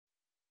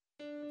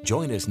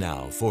Join us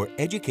now for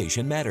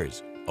Education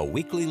Matters, a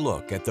weekly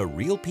look at the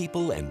real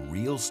people and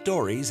real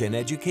stories in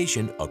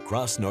education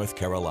across North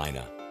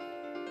Carolina.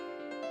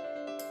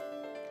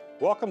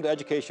 Welcome to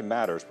Education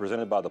Matters,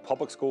 presented by the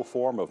Public School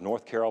Forum of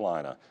North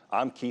Carolina.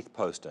 I'm Keith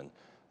Poston.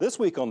 This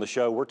week on the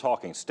show, we're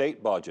talking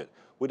state budget.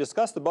 We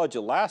discussed the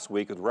budget last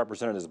week with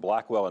Representatives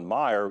Blackwell and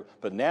Meyer,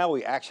 but now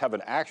we actually have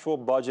an actual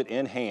budget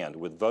in hand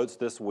with votes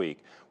this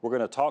week. We're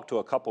going to talk to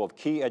a couple of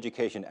key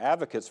education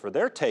advocates for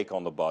their take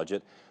on the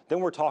budget. Then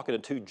we're talking to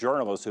two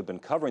journalists who've been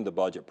covering the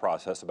budget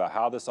process about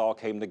how this all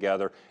came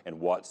together and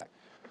what's.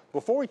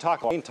 Before we talk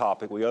about the main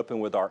topic, we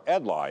open with our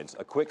headlines,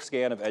 a quick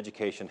scan of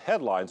education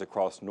headlines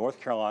across North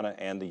Carolina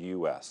and the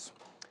U.S.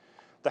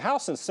 The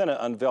House and Senate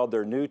unveiled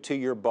their new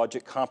two-year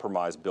budget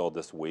compromise bill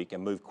this week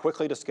and moved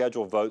quickly to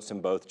schedule votes in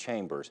both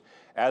chambers.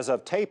 As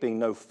of taping,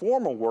 no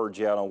formal word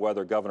yet on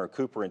whether Governor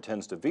Cooper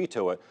intends to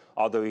veto it,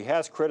 although he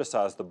has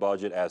criticized the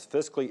budget as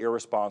fiscally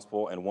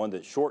irresponsible and one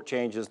that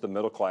shortchanges the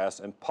middle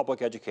class and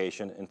public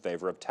education in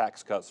favor of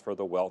tax cuts for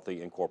the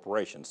wealthy and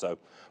corporations. So,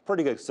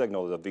 pretty good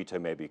signal that a veto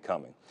may be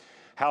coming.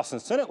 House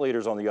and Senate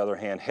leaders, on the other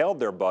hand, held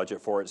their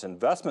budget for its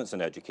investments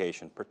in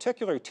education,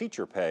 particularly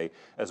teacher pay,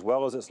 as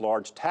well as its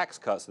large tax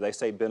cuts that they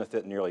say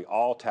benefit nearly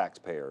all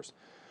taxpayers.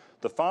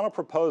 The final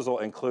proposal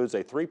includes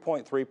a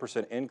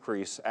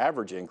 3.3%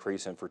 average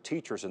increase for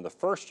teachers in the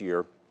first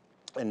year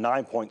and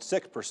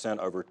 9.6%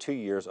 over 2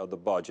 years of the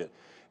budget,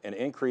 and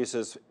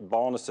increases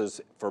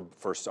bonuses for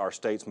our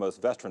state's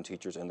most veteran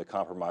teachers in the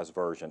compromise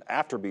version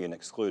after being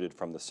excluded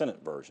from the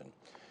Senate version.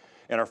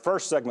 In our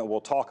first segment,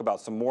 we'll talk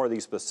about some more of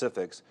these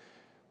specifics.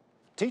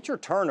 Teacher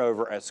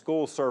turnover at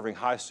schools serving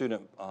high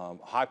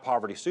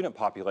poverty student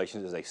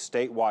populations is a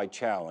statewide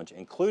challenge,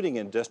 including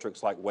in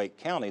districts like Wake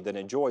County that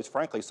enjoys,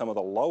 frankly, some of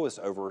the lowest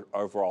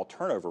overall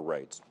turnover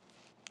rates.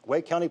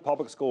 Wake County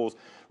Public Schools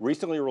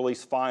recently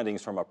released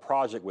findings from a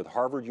project with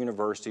Harvard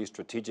University's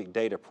Strategic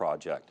Data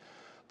Project.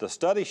 The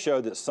study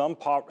showed that some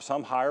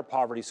higher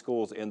poverty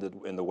schools in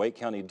the Wake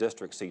County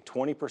district see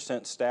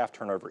 20% staff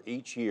turnover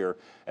each year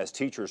as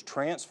teachers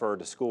transfer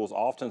to schools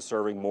often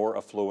serving more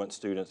affluent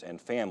students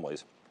and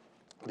families.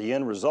 The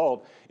end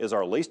result is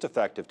our least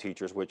effective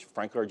teachers, which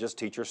frankly are just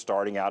teachers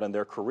starting out in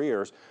their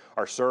careers,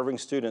 are serving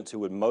students who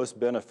would most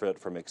benefit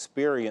from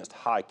experienced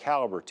high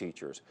caliber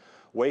teachers.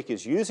 Wake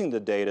is using the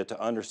data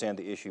to understand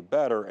the issue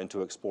better and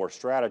to explore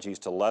strategies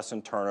to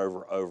lessen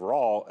turnover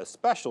overall,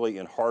 especially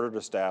in harder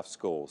to staff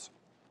schools.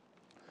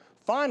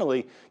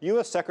 Finally,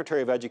 U.S.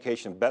 Secretary of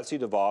Education Betsy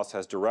DeVos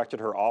has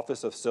directed her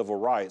Office of Civil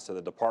Rights at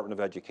the Department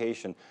of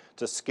Education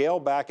to scale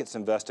back its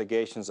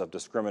investigations of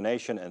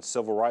discrimination and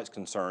civil rights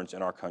concerns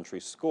in our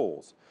country's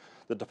schools.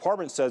 The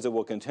department says it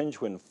will continue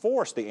to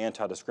enforce the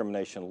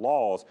anti-discrimination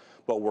laws,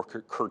 but will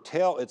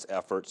curtail its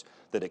efforts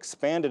that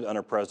expanded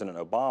under President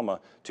Obama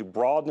to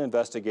broaden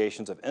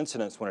investigations of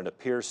incidents when it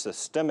appears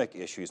systemic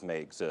issues may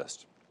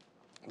exist.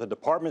 The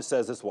department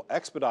says this will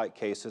expedite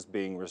cases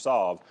being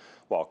resolved,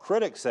 while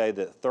critics say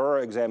that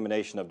thorough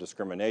examination of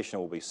discrimination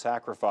will be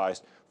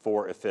sacrificed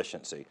for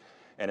efficiency.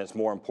 And it's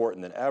more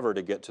important than ever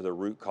to get to the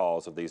root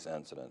cause of these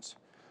incidents.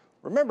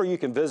 Remember, you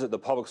can visit the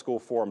Public School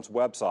Forum's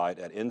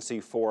website at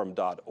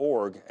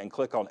ncforum.org and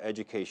click on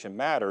Education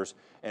Matters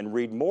and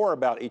read more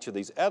about each of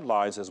these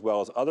headlines as well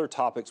as other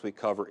topics we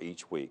cover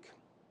each week.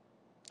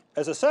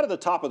 As I said at the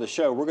top of the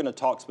show, we're going to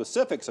talk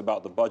specifics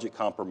about the budget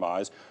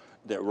compromise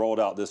that rolled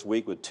out this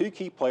week with two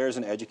key players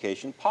in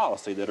education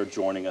policy that are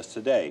joining us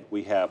today.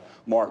 We have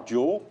Mark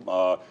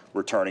Jewell,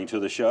 returning to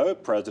the show,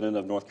 President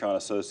of North Carolina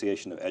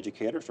Association of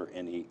Educators, or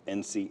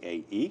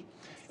NCAE.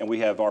 And we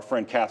have our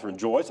friend Katherine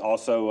Joyce,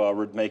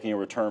 also making a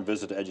return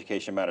visit to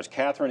Education Matters.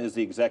 Katherine is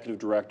the Executive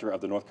Director of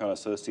the North Carolina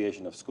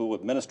Association of School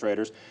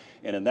Administrators,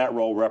 and in that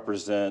role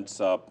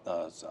represents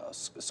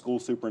school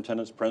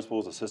superintendents,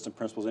 principals, assistant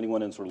principals,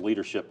 anyone in sort of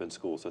leadership in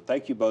schools. So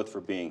thank you both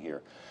for being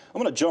here.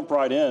 I'm going to jump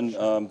right in.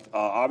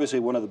 Obviously,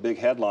 one of the big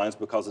headlines,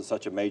 because it's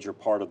such a major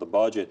part of the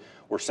budget,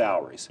 were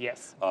salaries.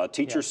 Yes.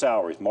 Teacher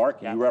salaries.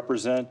 Mark, you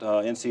represent,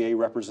 NCAE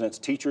represents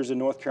teachers in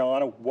North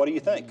Carolina. What do you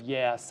think?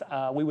 Yes,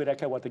 we would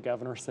echo what the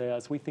governor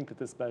says. We think that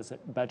this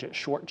budget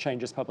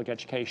shortchanges public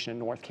education in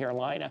North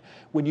Carolina.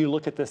 When you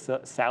look at this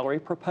salary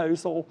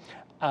proposal,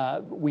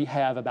 we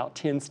have about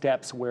 10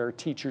 steps where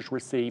teachers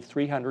receive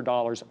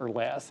 $300 or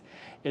less.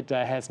 It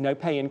has no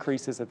pay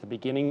increases at the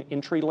beginning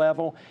entry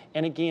level,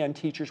 and again,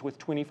 teachers with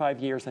 25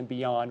 years and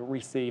beyond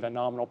receive a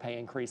nominal pay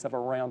increase of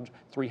around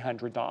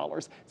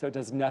 $300. So it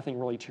does nothing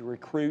really to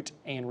recruit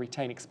and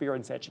retain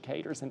experienced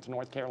educators into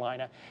North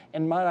Carolina.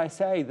 And might I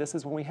say, this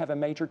is when we have a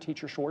major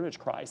teacher shortage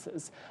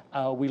crisis.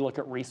 We look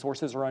at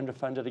resources are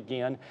underfunded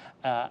again.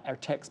 Our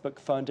textbook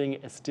funding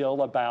is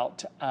still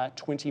about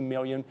 $20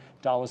 million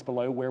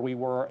below where we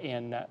were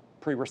in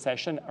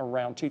pre-recession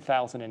around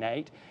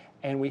 2008.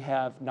 And we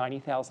have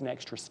 90,000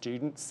 extra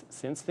students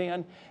since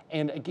then.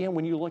 And again,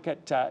 when you look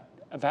at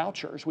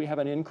vouchers. We have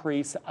an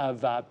increase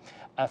of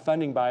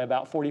funding by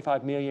about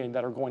 $45 million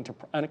that are going to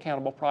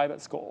unaccountable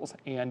private schools,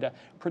 and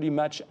pretty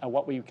much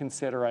what we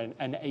consider an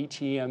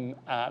ATM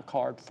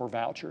card for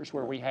vouchers,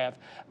 where we have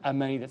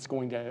money that's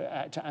going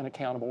to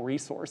unaccountable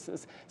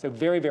resources. So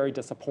very, very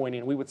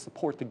disappointing. We would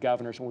support the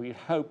governors, and we would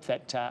hope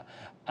that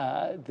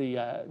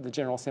the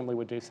General Assembly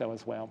would do so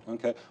as well.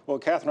 Okay. Well,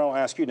 Katherine, I'll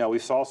ask you now. We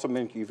saw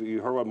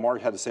you heard what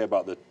Mark had to say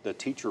about the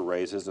teacher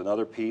raises.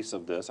 Another piece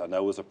of this, I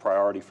know, was a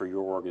priority for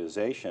your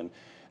organization,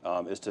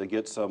 is to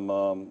get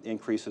some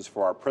increases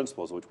for our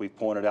principals, which we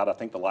pointed out, I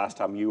think, the last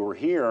time you were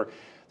here,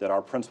 that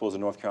our principals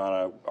in North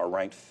Carolina are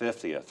ranked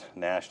 50th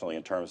nationally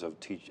in terms of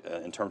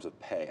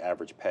pay,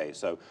 average pay.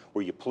 So,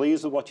 were you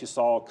pleased with what you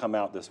saw come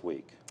out this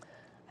week?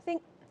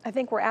 I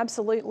think we're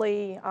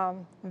absolutely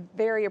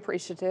very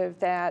appreciative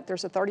that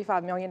there's a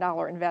 $35 million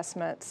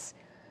investments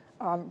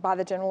by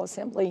the General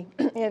Assembly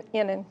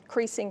in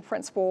increasing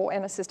principal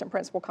and assistant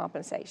principal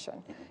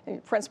compensation.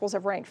 And principals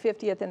have ranked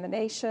 50th in the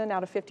nation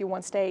out of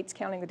 51 states,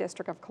 counting the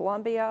District of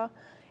Columbia,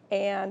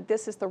 and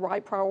this is the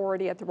right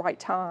priority at the right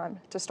time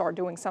to start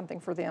doing something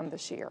for them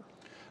this year.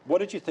 What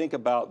did you think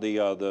about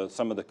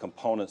some of the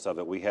components of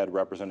it? We had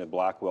Representative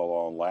Blackwell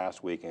on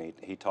last week, and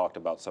he talked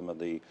about some of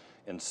the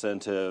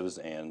incentives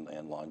and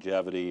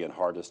longevity and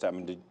hard to stay. I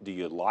mean, do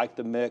you like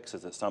the mix?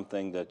 Is it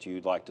something that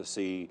you'd like to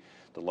see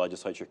the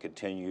legislature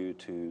continue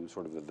to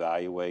sort of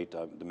evaluate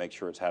to make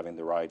sure it's having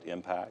the right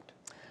impact?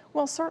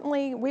 Well,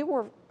 certainly we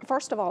were,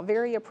 first of all,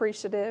 very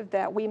appreciative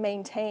that we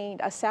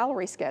maintained a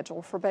salary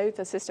schedule for both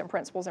assistant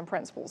principals and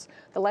principals.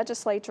 The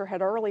legislature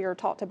had earlier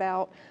talked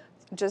about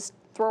just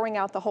throwing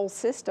out the whole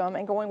system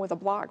and going with a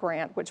block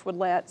grant, which would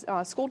let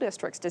school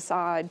districts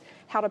decide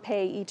how to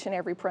pay each and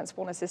every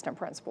principal and assistant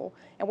principal.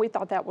 And we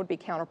thought that would be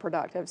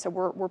counterproductive. So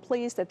we're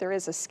pleased that there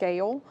is a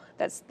scale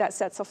that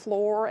sets a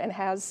floor and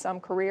has some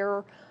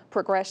career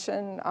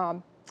progression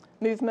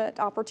movement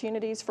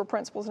opportunities for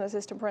principals and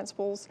assistant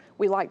principals.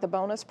 We like the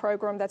bonus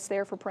program that's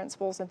there for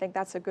principals and think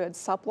that's a good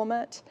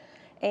supplement.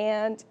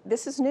 And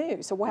this is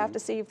new, so we'll have to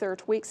see if there are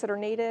tweaks that are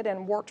needed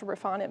and work to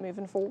refine it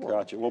moving forward.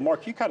 Gotcha. Well,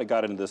 Mark, you kind of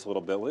got into this a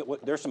little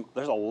bit. There's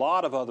a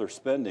lot of other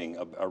spending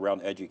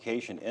around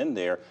education in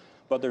there,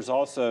 but there's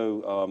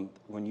also,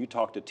 when you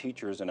talk to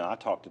teachers, and I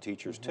talk to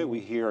teachers too, we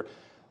hear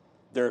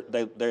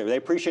they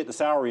appreciate the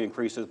salary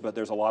increases, but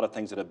there's a lot of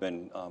things that have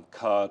been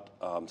cut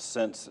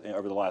since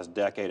over the last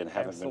decade and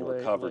haven't been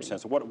recovered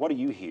since. What do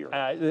you hear?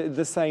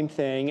 The same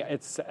thing.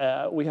 It's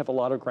we have a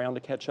lot of ground to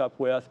catch up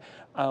with.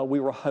 We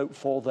were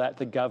hopeful that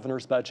the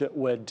governor's budget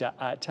would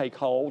take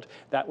hold.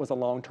 That was a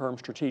long-term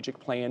strategic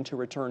plan to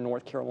return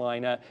North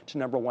Carolina to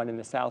 #1 in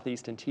the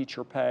Southeast in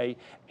teacher pay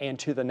and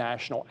to the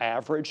national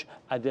average.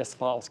 This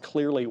falls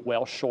clearly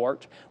well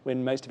short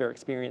when most of our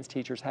experienced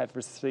teachers have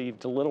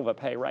received a little of a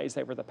pay raise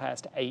over the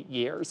past 8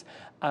 years.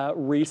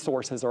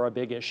 Resources are a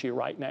big issue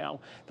right now.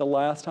 The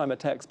last time a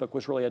textbook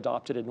was really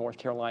adopted in North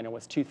Carolina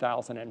was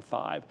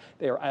 2005.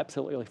 They are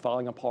absolutely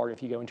falling apart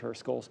if you go into our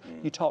schools.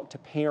 You talk to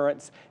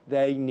parents,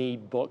 they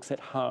need books at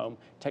home.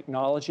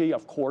 Technology,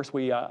 of course,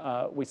 we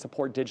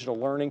support digital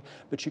learning,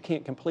 but you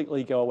can't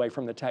completely go away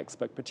from the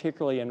textbook,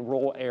 particularly in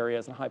rural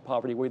areas and high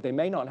poverty where they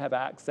may not have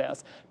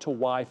access to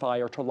Wi-Fi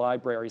or to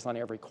libraries on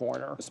every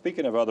corner.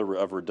 Speaking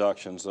of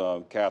reductions,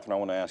 Katherine, I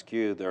want to ask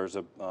you, there's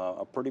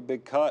a pretty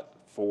big cut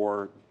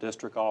for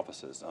district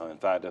offices. In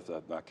fact, if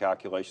the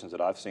calculations that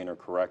I've seen are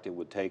correct, it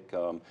would take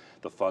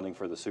the funding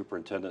for the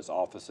superintendent's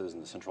offices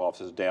and the central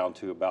offices down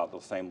to about the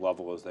same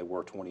level as they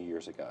were 20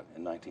 years ago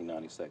in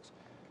 1996.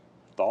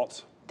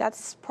 Thoughts?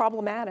 That's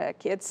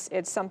problematic. It's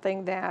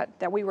something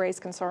that we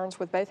raised concerns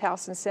with both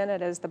House and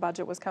Senate as the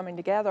budget was coming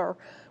together.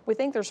 We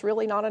think there's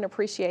really not an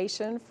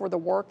appreciation for the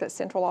work that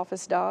central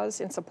office does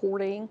in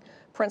supporting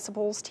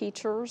principals,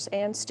 teachers,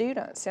 and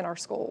students in our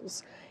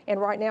schools. And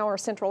right now our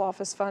central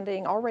office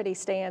funding already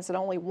stands at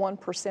only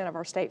 1% of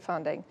our state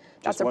funding.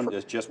 It's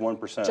just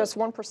 1%? Just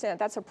 1%.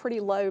 That's a pretty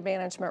low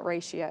management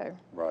ratio.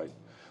 Right.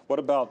 What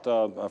about,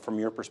 from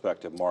your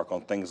perspective, Mark, on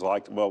things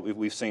like, well,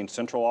 we've seen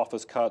central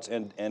office cuts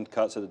and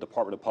cuts at the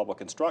Department of Public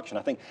Instruction.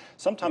 I think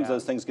sometimes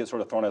those things get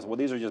sort of thrown as, well,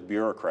 these are just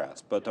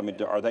bureaucrats. But, I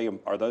mean, are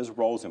those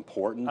roles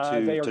important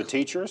to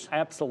teachers?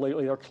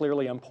 Absolutely. They're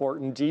clearly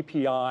important.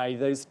 DPI,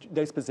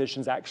 those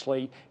positions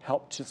actually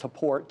help to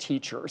support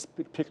teachers,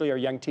 particularly our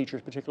young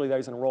teachers, particularly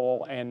those in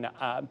rural and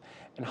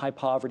high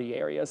poverty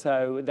areas.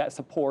 So that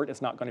support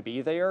is not going to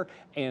be there,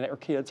 and our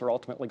kids are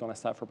ultimately going to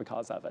suffer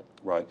because of it.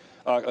 Right.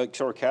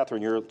 Sort of,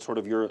 Katherine,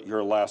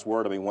 your last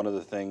word. I mean, one of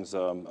the things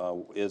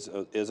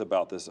is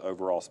about this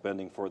overall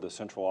spending for the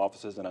central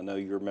offices, and I know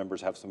your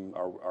members have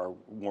are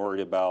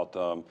worried about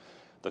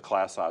the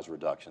class size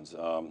reductions.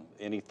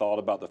 Any thought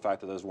about the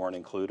fact that those weren't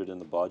included in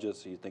the budget?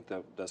 So you think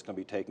that that's going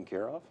to be taken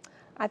care of?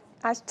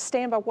 I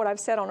stand by what I've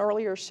said on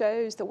earlier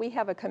shows, that we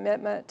have a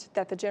commitment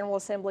that the General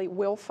Assembly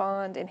will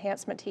fund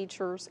enhancement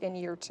teachers in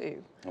year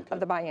 2 of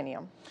the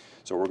biennium.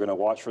 So we're going to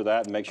watch for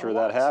that and make sure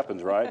that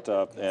happens, right?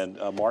 And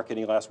Mark,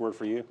 any last word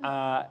for you?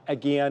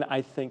 Again,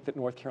 I think that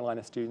North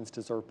Carolina students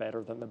deserve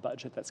better than the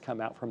budget that's come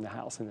out from the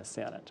House and the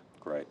Senate.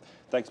 Great.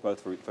 Thanks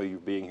both for you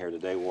being here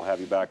today. We'll have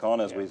you back on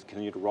as we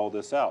continue to roll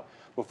this out.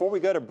 Before we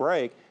go to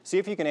break, see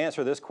if you can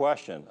answer this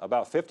question.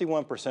 About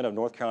 51% of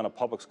North Carolina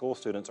public school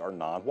students are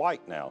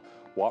non-white now.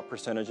 What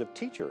percentage of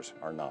teachers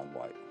are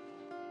non-white?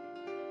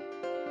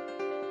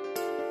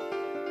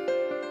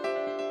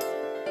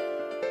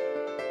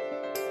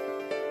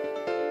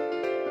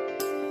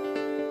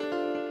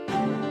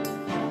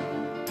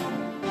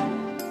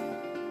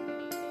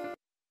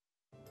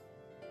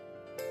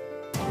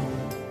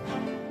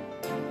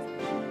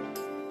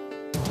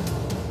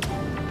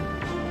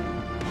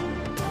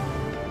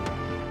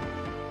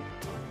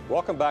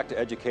 Welcome back to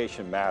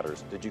Education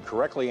Matters. Did you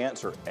correctly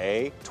answer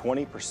A,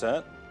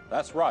 20%?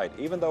 That's right.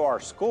 Even though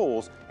our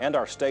schools and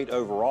our state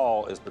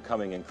overall is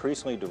becoming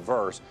increasingly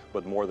diverse,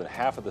 with more than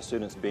half of the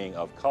students being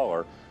of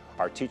color,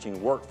 our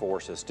teaching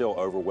workforce is still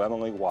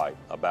overwhelmingly white,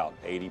 about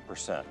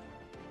 80%.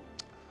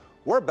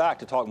 We're back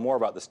to talk more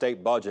about the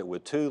state budget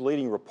with two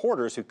leading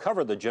reporters who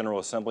cover the General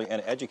Assembly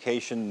and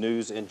education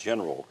news in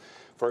general.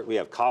 First, we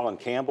have Colin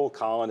Campbell.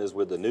 Colin is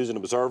with the News and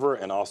Observer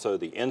and also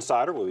the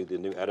Insider, will be the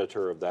new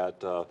editor of that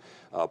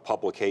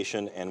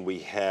publication. And we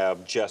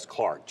have Jess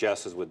Clark.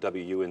 Jess is with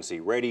WUNC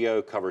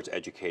Radio, covers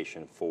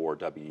education for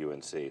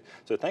WUNC.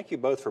 So thank you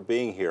both for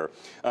being here.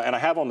 And I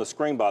have on the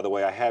screen, by the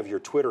way, I have your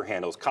Twitter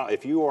handles.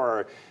 If you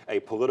are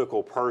a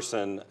political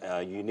person,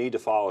 you need to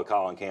follow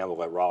Colin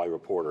Campbell at Raleigh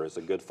Reporter. It's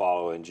a good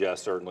follow. And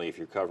Jess, certainly, if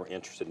you're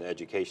interested in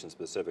education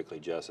specifically,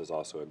 Jess is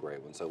also a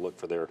great one. So look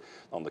for there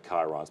on the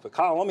chyrons. But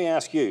Colin, let me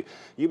ask you.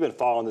 You've been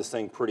following this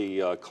thing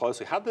pretty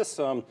closely. How'd this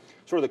sort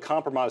of the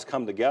compromise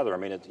come together? I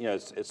mean,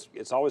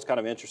 it's always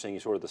kind of interesting.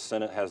 Sort of the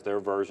Senate has their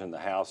version, the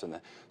House, and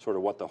sort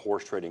of what the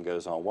horse trading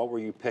goes on. What were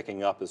you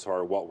picking up as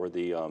far as what were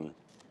the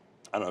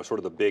I don't know, sort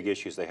of the big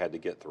issues they had to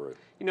get through?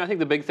 You know, I think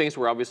the big things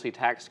were obviously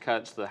tax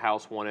cuts. The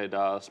House wanted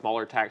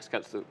smaller tax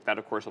cuts. That,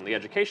 of course, on the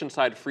education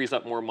side frees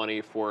up more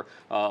money for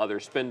other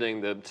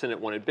spending. The Senate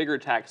wanted bigger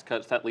tax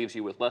cuts. That leaves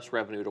you with less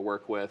revenue to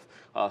work with.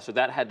 So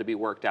that had to be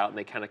worked out, and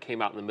they kind of came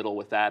out in the middle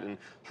with that and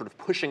sort of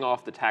pushing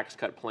off the tax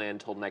cut plan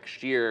until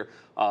next year.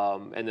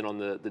 And then on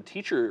the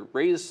teacher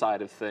raise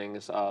side of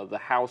things, the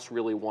House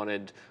really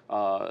wanted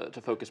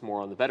to focus more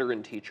on the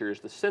veteran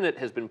teachers. The Senate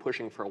has been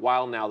pushing for a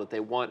while now that they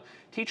want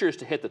teachers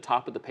to hit the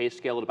top of the pay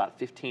scale at about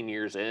 15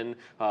 years in.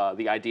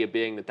 The idea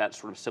being that that's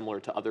sort of similar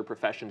to other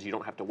professions. You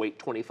don't have to wait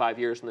 25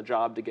 years in the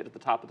job to get at the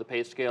top of the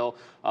pay scale.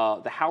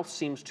 The House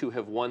seems to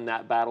have won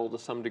that battle to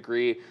some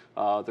degree.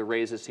 The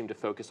raises seem to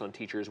focus on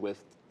teachers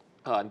with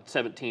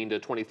 17 to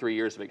 23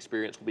 years of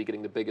experience will be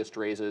getting the biggest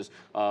raises,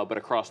 but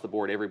across the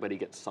board, everybody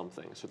gets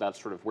something. So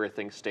that's sort of where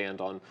things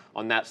stand on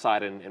that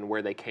side and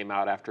where they came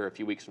out after a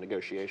few weeks of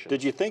negotiation.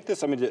 Did you think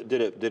this, I mean,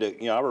 did it,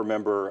 you know, I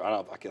remember,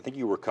 I think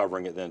you were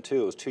covering it then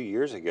too. It was 2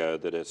 years ago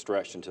that it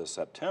stretched into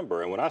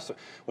September. And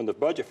when the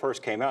budget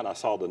first came out and I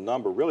saw the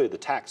number, really the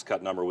tax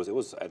cut number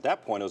was at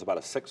that point, it was about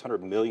a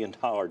 $600 million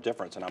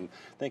difference. And I'm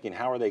thinking,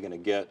 how are they going to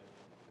get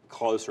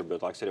closer?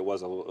 But like I said, it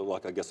was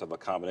like, I guess, of a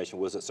combination.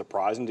 Was it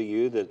surprising to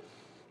you that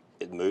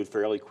it moved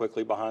fairly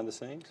quickly behind the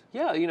scenes?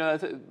 Yeah, you know,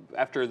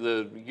 after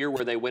the year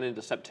where they went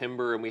into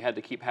September and we had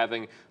to keep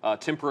having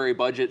temporary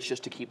budgets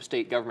just to keep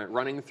state government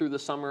running through the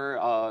summer,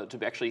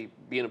 to actually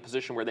be in a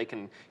position where they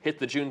can hit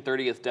the June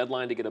 30th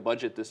deadline to get a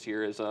budget this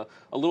year is a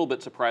little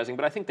bit surprising.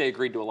 But I think they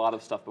agreed to a lot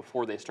of stuff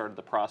before they started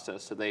the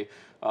process, so they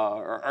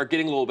are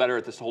getting a little better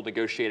at this whole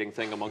negotiating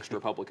thing amongst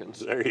Republicans.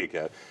 There you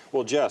go.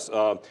 Well, Jess,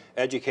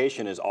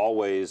 education is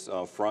always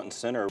front and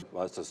center.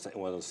 It's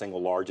one of the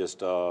single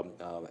largest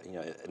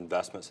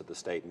investments that the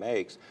state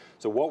makes.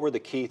 So what were the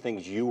key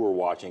things you were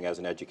watching as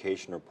an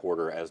education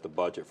reporter as the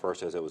budget,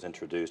 first as it was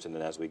introduced and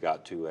then as we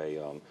got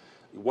to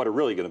what are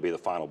really going to be the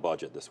final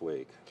budget this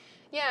week?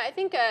 Yeah, I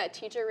think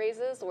teacher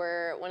raises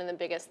were one of the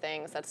biggest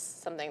things. That's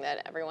something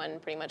that everyone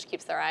pretty much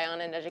keeps their eye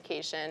on in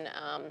education.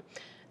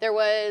 There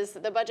was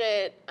the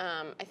budget,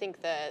 I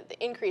think the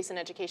increase in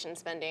education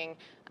spending,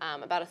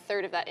 about a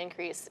third of that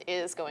increase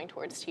is going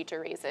towards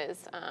teacher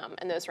raises,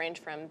 and those range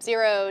from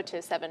 0 to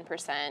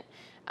 7%.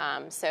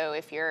 So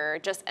if you're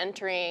just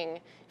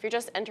entering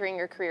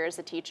your career as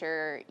a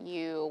teacher,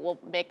 you will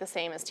make the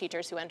same as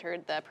teachers who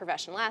entered the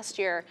profession last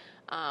year.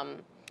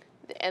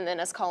 And then,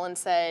 as Colin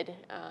said,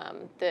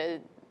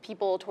 the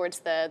people towards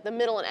the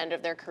middle and end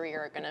of their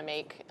career are going to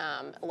make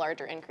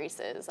larger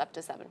increases, up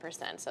to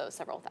 7%, so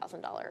several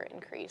 $1,000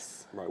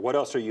 increase. Right. What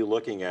else are you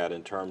looking at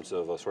in terms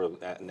of sort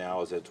of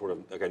now? Is it sort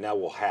of okay? Now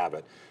we'll have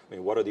it. I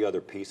mean, what are the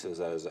other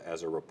pieces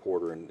as a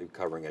reporter and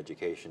covering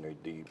education?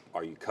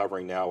 Are you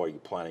covering now? Or are you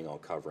planning on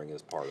covering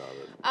as part of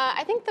it?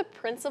 I think the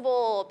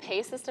principal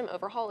pay system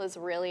overhaul is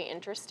really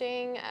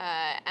interesting.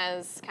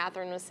 As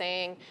Katherine was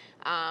saying,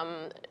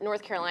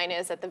 North Carolina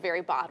is at the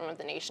very bottom of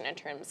the nation in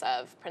terms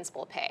of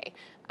principal pay.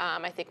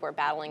 I think we're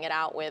battling it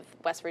out with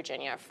West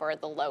Virginia for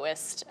the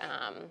lowest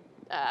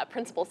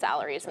principal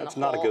salaries in the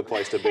whole. That's not a good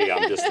place to be.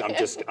 I'm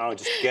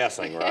just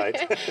guessing,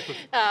 right?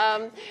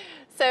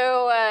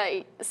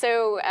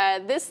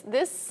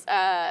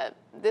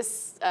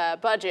 This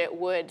budget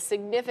would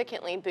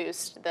significantly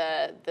boost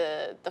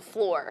the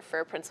floor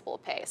for principal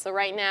pay. So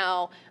right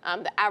now,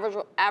 the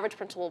average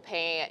principal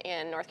pay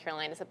in North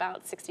Carolina is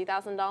about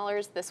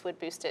 $60,000. This would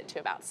boost it to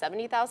about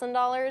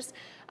 $70,000.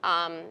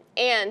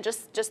 And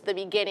just the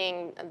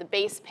beginning, the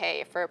base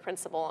pay for a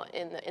principal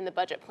in the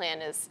budget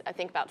plan is, I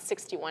think, about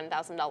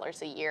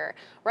 $61,000 a year.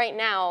 Right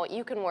now,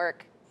 you can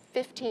work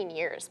 15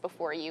 years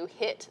before you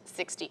hit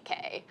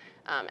 $60K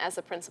as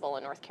a principal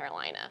in North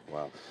Carolina.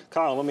 Wow.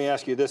 Colin, let me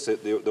ask you this.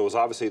 There was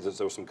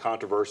some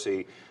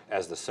controversy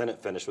as the Senate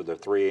finished with their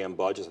 3 AM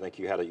budgets. I think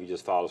you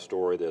just filed a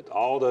story that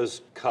all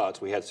those cuts,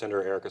 we had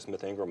Senator Erica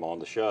Smith Ingram on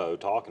the show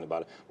talking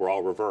about it, were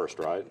all reversed,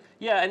 right?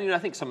 Yeah, and I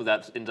think some of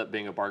that ends up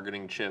being a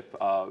bargaining chip.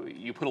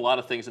 You put a lot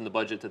of things in the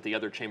budget that the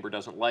other chamber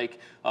doesn't like,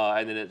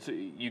 and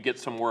then you get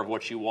some more of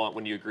what you want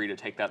when you agree to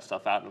take that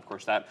stuff out. And of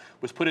course, that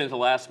was put into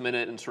last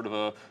minute and sort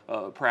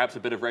of perhaps a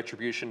bit of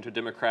retribution to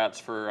Democrats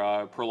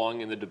for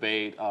prolonging the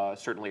debate.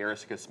 Certainly,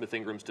 Erica Smith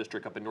Ingram's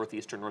district up in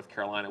northeastern North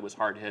Carolina was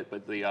hard hit,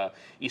 but the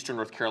Eastern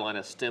North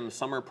Carolina STEM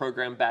summer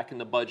program back in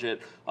the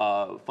budget.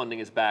 Funding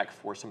is back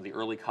for some of the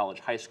early college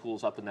high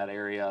schools up in that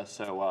area.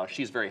 So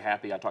she's very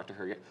happy. I talked to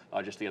her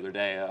just the other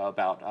day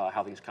about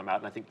how things come out,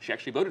 and I think she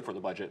actually voted for the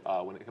budget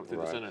when it comes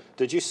through the Senate.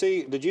 Did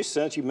you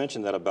sense, you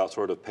mentioned that about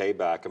sort of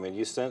payback. I mean,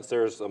 you sense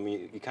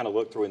you kind of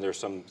look through and there's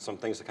some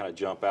things that kind of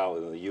jump out.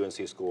 The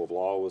UNC School of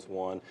Law was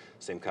one,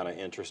 seemed kind of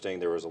interesting.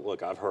 There was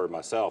I've heard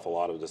myself a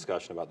lot of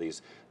discussion about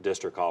these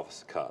district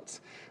office cuts,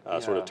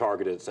 sort of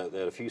targeted at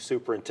a few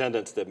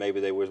superintendents that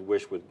maybe they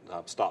wish would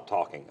stop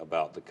talking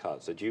about the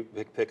cuts. Did you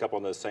pick up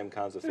on those same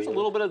kinds of feelings? There's a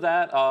little bit of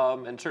that,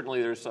 and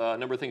certainly there's a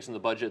number of things in the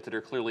budget that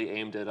are clearly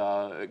aimed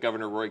at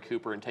Governor Roy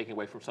Cooper and taking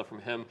away from stuff from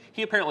him.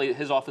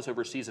 His office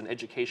oversees an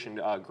education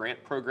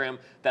grant program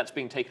that's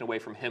being taken away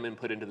from him and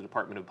put into the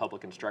Department of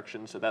Public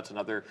Instruction. So that's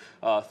another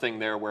thing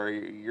there where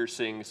you're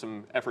seeing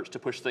some efforts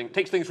to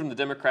take things from the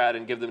Democrat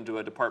and give them to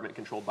a department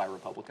controlled by a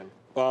Republican.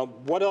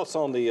 What else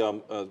on the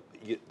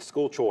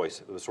school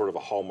choice was sort of a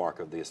hallmark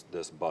of this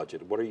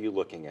budget? What are you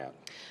looking at?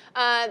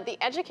 The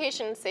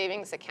education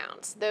savings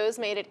accounts, those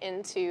made it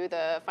into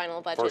the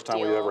final budget First time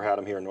deal. we've ever had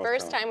them here in North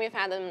Carolina. First time we've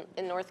had them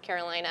in North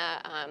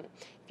Carolina.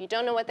 If you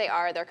don't know what they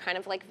are, they're kind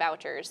of like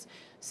vouchers.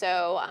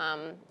 So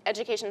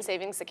education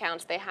savings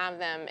accounts, they have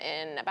them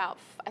in about,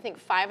 I think,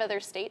 5 other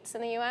states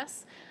in the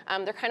U.S.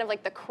 They're kind of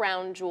like the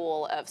crown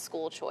jewel of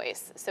school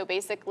choice. So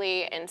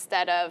basically,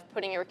 instead of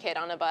putting your kid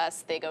on a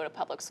bus, they go to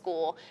public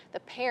school, the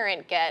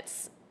parent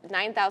gets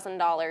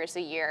 $9,000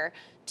 a year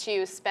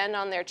to spend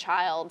on their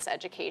child's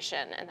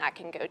education, and that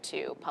can go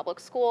to public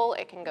school,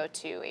 it can go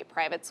to a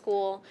private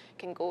school, it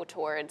can go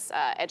towards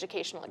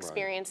educational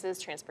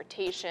experiences,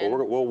 transportation.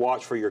 Well, we'll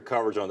watch for your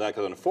coverage on that,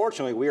 because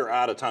unfortunately we are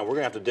out of time. We're going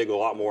to have to dig a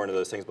lot more into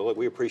those things, but look,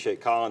 we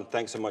appreciate Colin.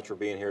 Thanks so much for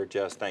being here.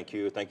 Jess, thank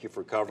you. Thank you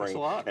for covering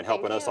and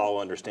helping us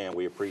all understand.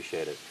 We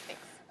appreciate it.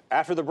 Thanks.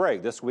 After the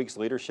break, this week's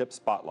Leadership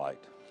Spotlight.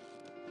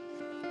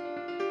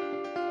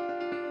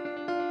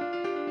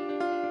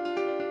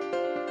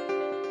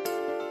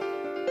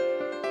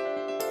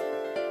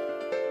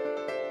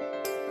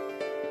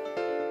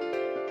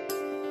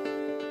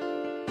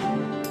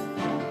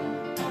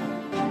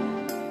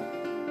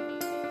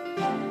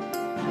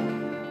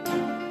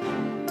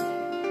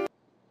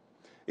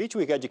 Each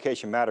week,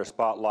 Education Matters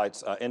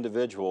spotlights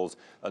individuals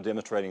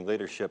demonstrating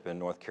leadership in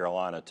North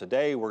Carolina.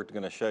 Today, we're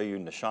going to show you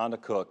Nashonda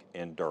Cook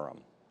in Durham.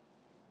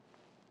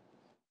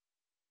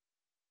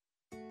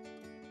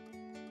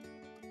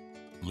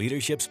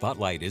 Leadership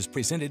Spotlight is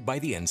presented by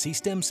the NC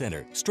STEM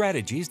Center,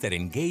 strategies that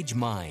engage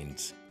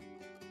minds.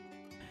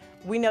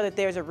 We know that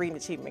there's a reading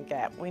achievement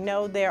gap. We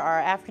know there are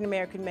African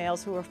American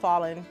males who are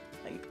falling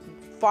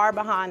far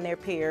behind their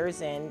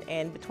peers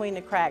and between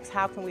the cracks.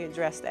 How can we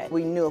address that?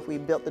 We knew if we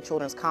built the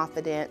children's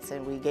confidence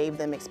and we gave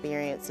them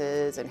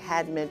experiences and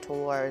had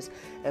mentors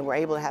and were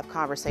able to have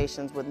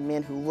conversations with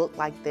men who looked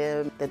like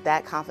them,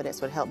 that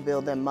confidence would help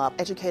build them up.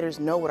 Educators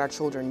know what our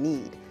children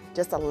need.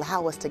 Just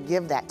allow us to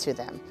give that to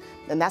them.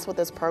 And that's what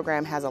this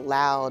program has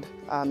allowed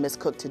Ms.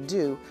 Cook to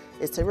do,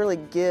 is to really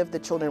give the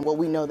children what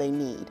we know they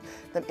need.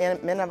 The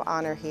Men of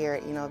Honor here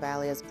at Eno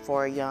Valley is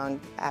for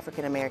young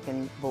African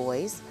American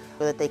boys,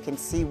 so that they can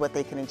see what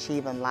they can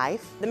achieve in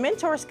life. The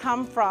mentors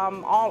come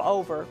from all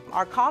over.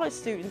 Our college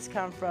students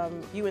come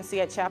from UNC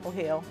at Chapel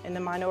Hill in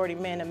the Minority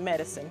Men of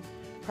Medicine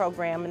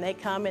program, and they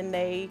come and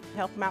they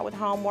help them out with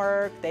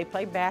homework. They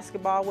play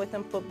basketball with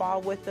them,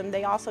 football with them.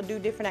 They also do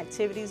different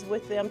activities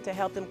with them to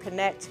help them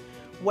connect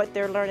what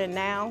they're learning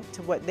now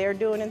to what they're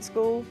doing in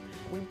school.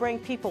 We bring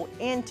people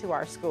into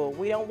our school.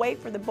 We don't wait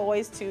for the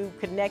boys to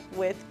connect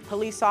with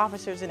police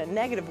officers in a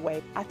negative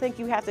way. I think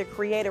you have to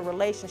create a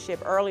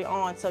relationship early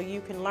on so you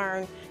can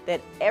learn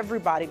that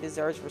everybody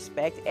deserves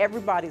respect,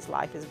 everybody's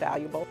life is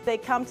valuable. They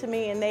come to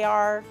me and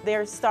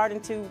they're starting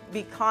to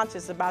be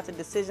conscious about the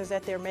decisions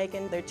that they're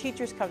making. Their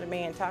teachers come to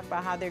me and talk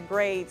about how their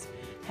grades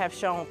have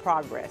shown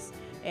progress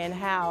and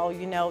how,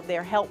 you know,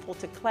 they're helpful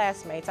to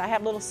classmates. I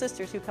have little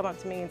sisters who come up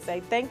to me and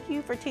say, thank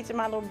you for teaching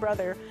my little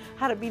brother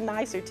how to be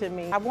nicer to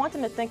me. I want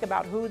them to think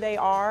about who they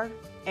are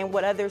and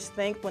what others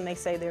think when they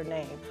say their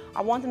name.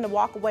 I want them to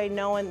walk away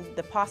knowing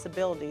the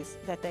possibilities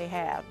that they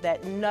have,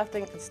 that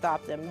nothing can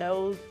stop them.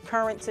 No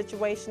current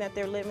situation that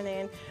they're living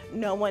in,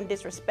 no one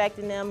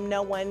disrespecting them,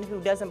 no one who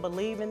doesn't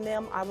believe in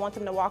them. I want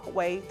them to walk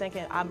away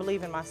thinking, I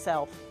believe in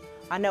myself.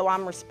 I know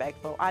I'm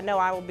respectful. I know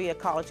I will be a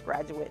college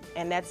graduate,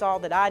 and that's all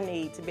that I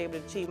need to be able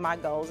to achieve my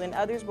goals. And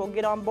others will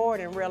get on board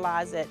and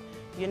realize that,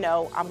 you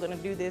know, I'm going to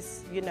do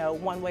this, you know,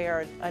 one way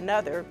or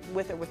another,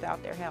 with or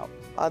without their help.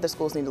 Other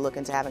schools need to look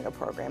into having a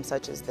program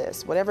such as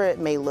this, whatever it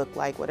may look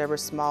like, whatever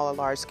small or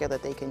large scale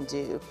that they can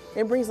do.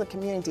 It brings the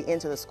community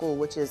into the school,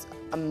 which is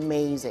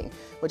amazing,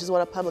 which is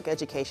what a public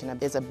education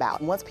is about.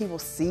 Once people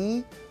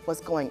see what's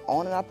going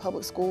on in our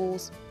public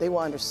schools, they will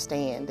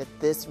understand that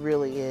this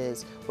really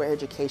is where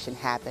education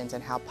happens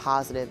and how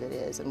positive it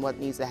is and what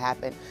needs to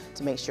happen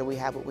to make sure we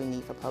have what we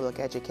need for public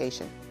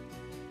education.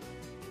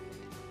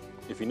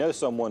 If you know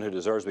someone who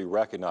deserves to be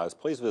recognized,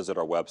 please visit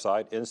our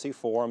website,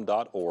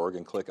 ncforum.org,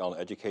 and click on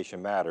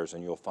Education Matters,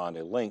 and you'll find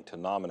a link to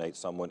nominate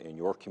someone in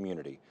your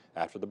community.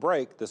 After the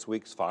break, this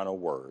week's final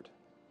word.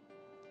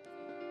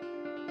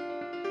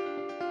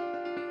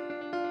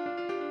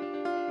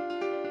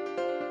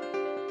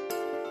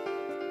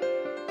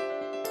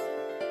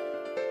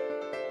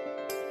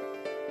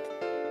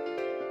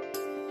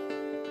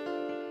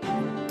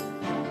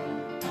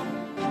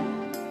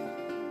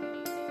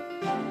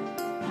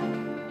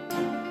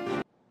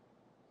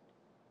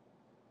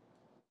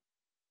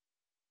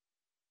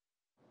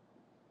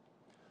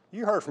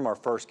 You heard from our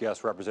first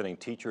guest representing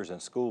teachers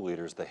and school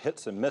leaders the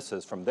hits and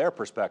misses from their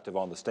perspective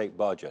on the state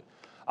budget.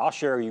 I'll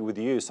share with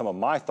you some of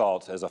my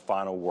thoughts as a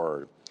final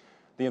word.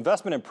 The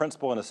investment in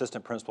principal and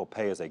assistant principal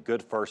pay is a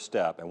good first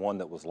step and one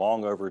that was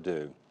long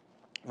overdue.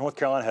 North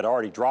Carolina had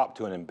already dropped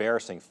to an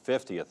embarrassing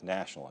 50th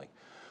nationally.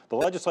 The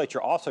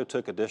legislature also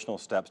took additional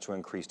steps to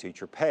increase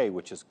teacher pay,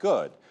 which is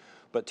good,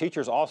 but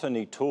teachers also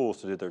need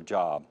tools to do their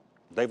job.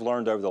 They've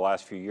learned over the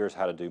last few years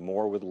how to do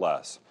more with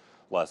less.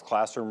 Less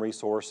classroom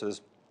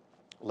resources,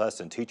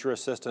 less in teacher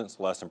assistance,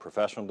 less in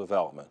professional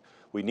development.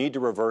 We need to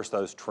reverse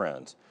those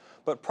trends.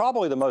 But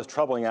probably the most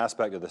troubling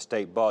aspect of the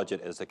state budget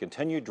is the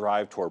continued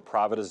drive toward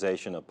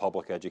privatization of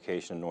public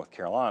education in North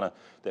Carolina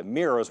that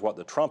mirrors what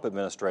the Trump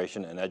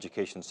administration and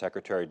Education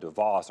Secretary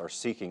DeVos are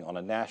seeking on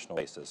a national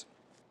basis.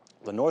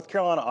 The North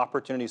Carolina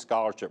Opportunity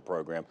Scholarship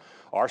Program,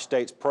 our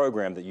state's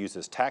program that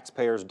uses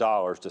taxpayers'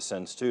 dollars to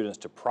send students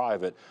to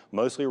private,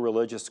 mostly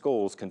religious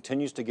schools,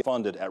 continues to get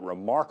funded at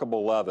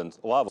remarkable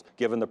levels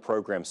given the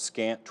program's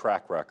scant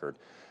track record.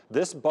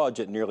 This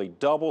budget nearly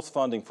doubles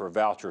funding for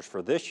vouchers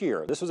for this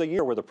year. This was a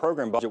year where the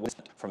program budget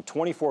went from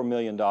 $24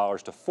 million to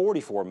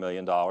 $44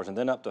 million and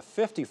then up to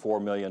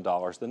 $54 million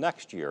the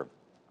next year.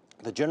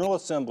 The General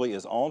Assembly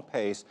is on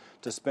pace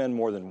to spend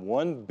more than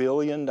 $1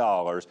 billion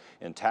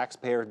in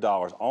taxpayer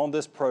dollars on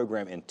this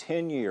program in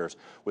 10 years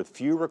with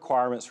few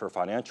requirements for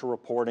financial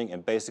reporting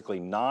and basically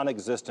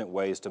non-existent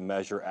ways to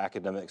measure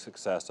academic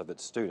success of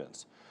its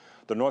students.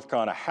 The North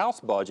Carolina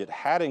House budget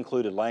had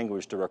included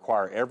language to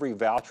require every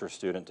voucher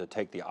student to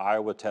take the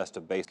Iowa test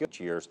of basic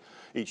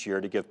each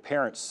year to give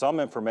parents some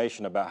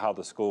information about how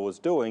the school is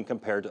doing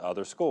compared to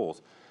other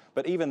schools.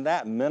 But even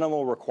that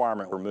minimal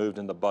requirement was removed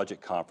in the budget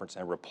conference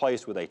and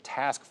replaced with a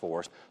task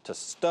force to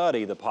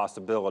study the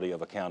possibility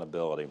of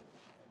accountability.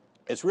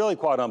 It's really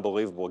quite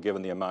unbelievable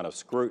given the amount of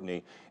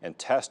scrutiny and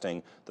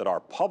testing that our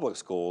public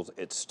schools,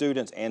 its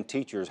students and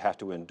teachers have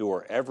to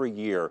endure every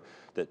year,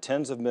 that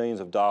tens of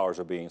millions of dollars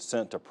are being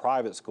sent to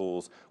private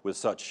schools with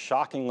such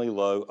shockingly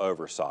low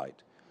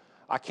oversight.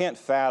 I can't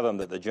fathom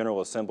that the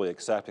General Assembly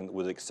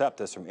would accept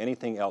this from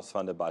anything else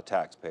funded by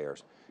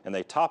taxpayers. And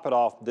they top it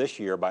off this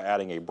year by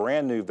adding a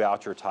brand new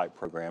voucher type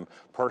program,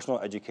 personal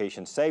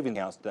education savings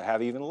accounts that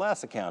have even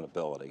less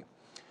accountability.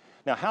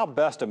 Now, how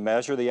best to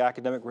measure the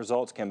academic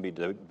results can be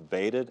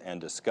debated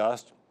and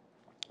discussed,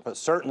 but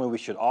certainly we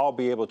should all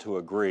be able to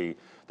agree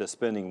that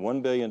spending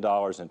 $1 billion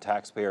in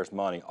taxpayers'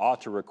 money ought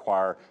to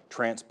require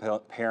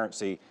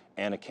transparency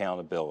and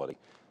accountability.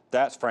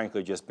 That's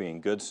frankly just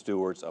being good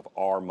stewards of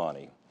our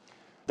money.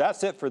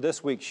 That's it for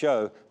this week's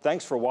show.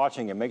 Thanks for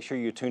watching, and make sure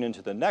you tune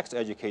into the next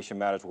Education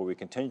Matters where we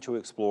continue to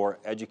explore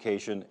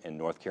education in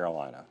North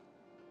Carolina.